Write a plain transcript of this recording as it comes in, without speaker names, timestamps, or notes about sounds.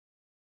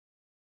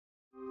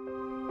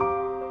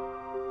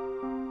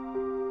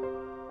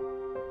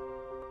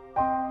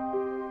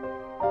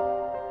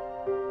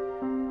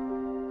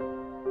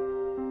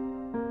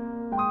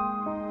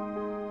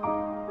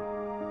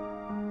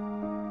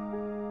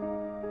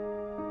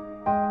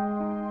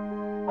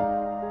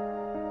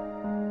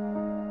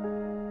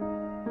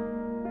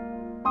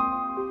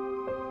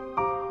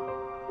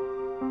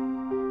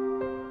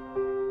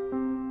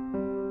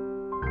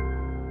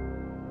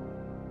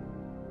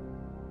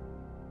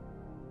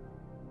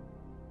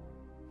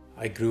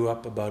I grew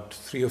up about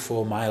 3 or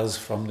 4 miles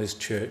from this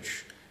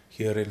church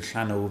here in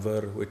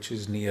Llanover, which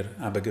is near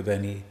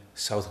Abergavenny,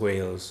 South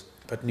Wales,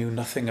 but knew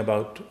nothing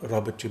about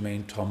Robert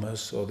Jermain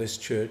Thomas or this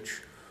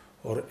church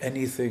or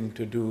anything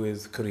to do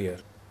with Korea.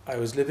 I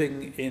was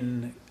living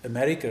in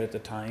America at the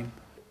time.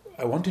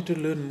 I wanted to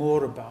learn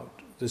more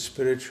about the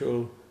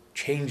spiritual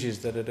changes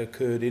that had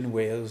occurred in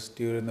Wales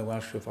during the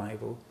Welsh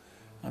revival,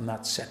 and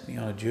that set me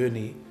on a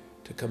journey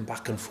to come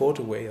back and forth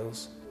to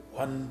Wales.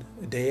 One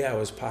day I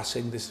was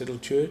passing this little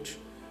church,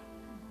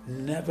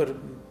 never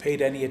paid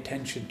any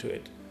attention to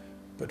it,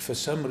 but for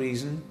some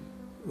reason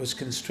was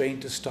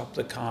constrained to stop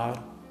the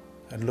car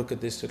and look at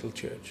this little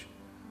church.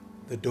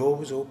 The door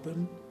was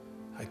open,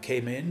 I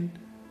came in,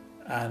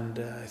 and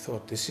I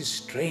thought, this is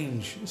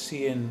strange,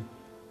 seeing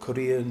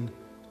Korean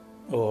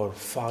or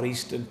Far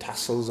Eastern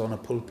tassels on a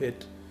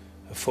pulpit,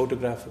 a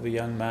photograph of a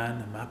young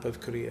man, a map of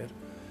Korea.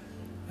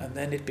 And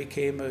then it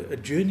became a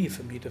journey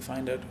for me to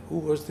find out who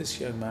was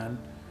this young man.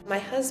 My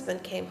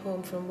husband came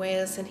home from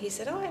Wales and he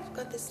said, oh, I've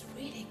got this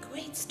really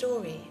great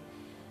story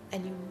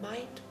and you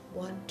might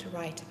want to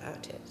write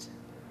about it.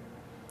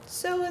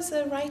 So as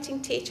a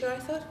writing teacher, I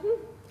thought,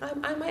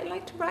 I might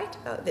like to write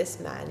about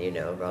this man, you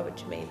know, Robert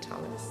Jermain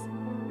Thomas.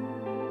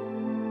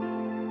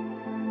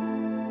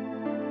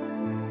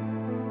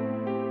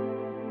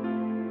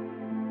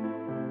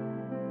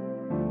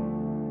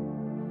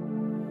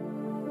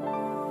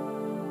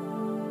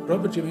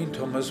 Robert Jermain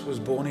Thomas was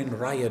born in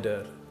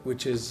Rhyadr,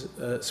 which is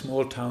a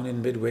small town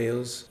in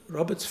mid-Wales.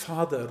 Robert's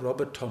father,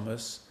 Robert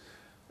Thomas,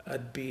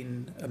 had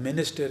been a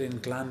minister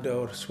in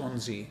Glandor,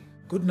 Swansea.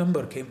 A good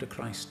number came to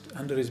Christ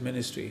under his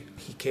ministry.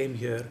 He came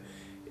here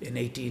in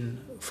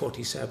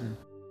 1847.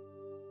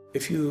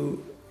 If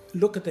you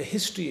look at the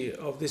history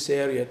of this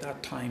area at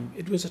that time,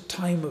 it was a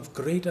time of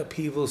great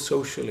upheaval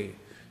socially.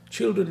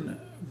 Children,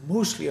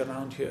 mostly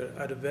around here,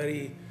 had a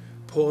very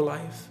poor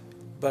life,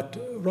 but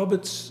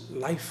Robert's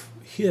life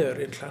here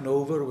in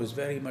Llanover was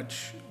very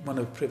much one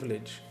of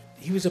privilege.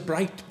 He was a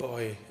bright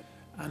boy,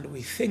 and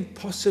we think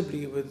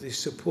possibly with the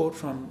support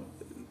from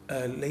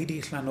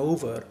Lady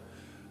Llanover,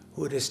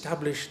 who had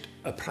established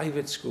a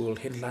private school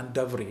in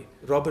Llandovery.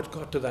 Robert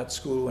got to that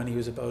school when he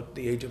was about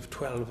the age of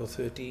 12 or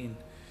 13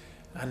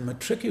 and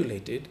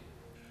matriculated.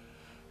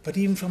 But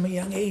even from a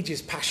young age,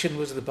 his passion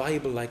was the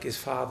Bible, like his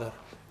father,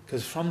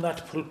 because from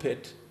that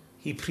pulpit,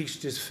 he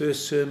preached his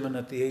first sermon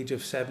at the age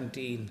of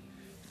 17.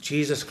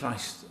 Jesus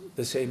Christ,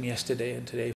 the same yesterday and today.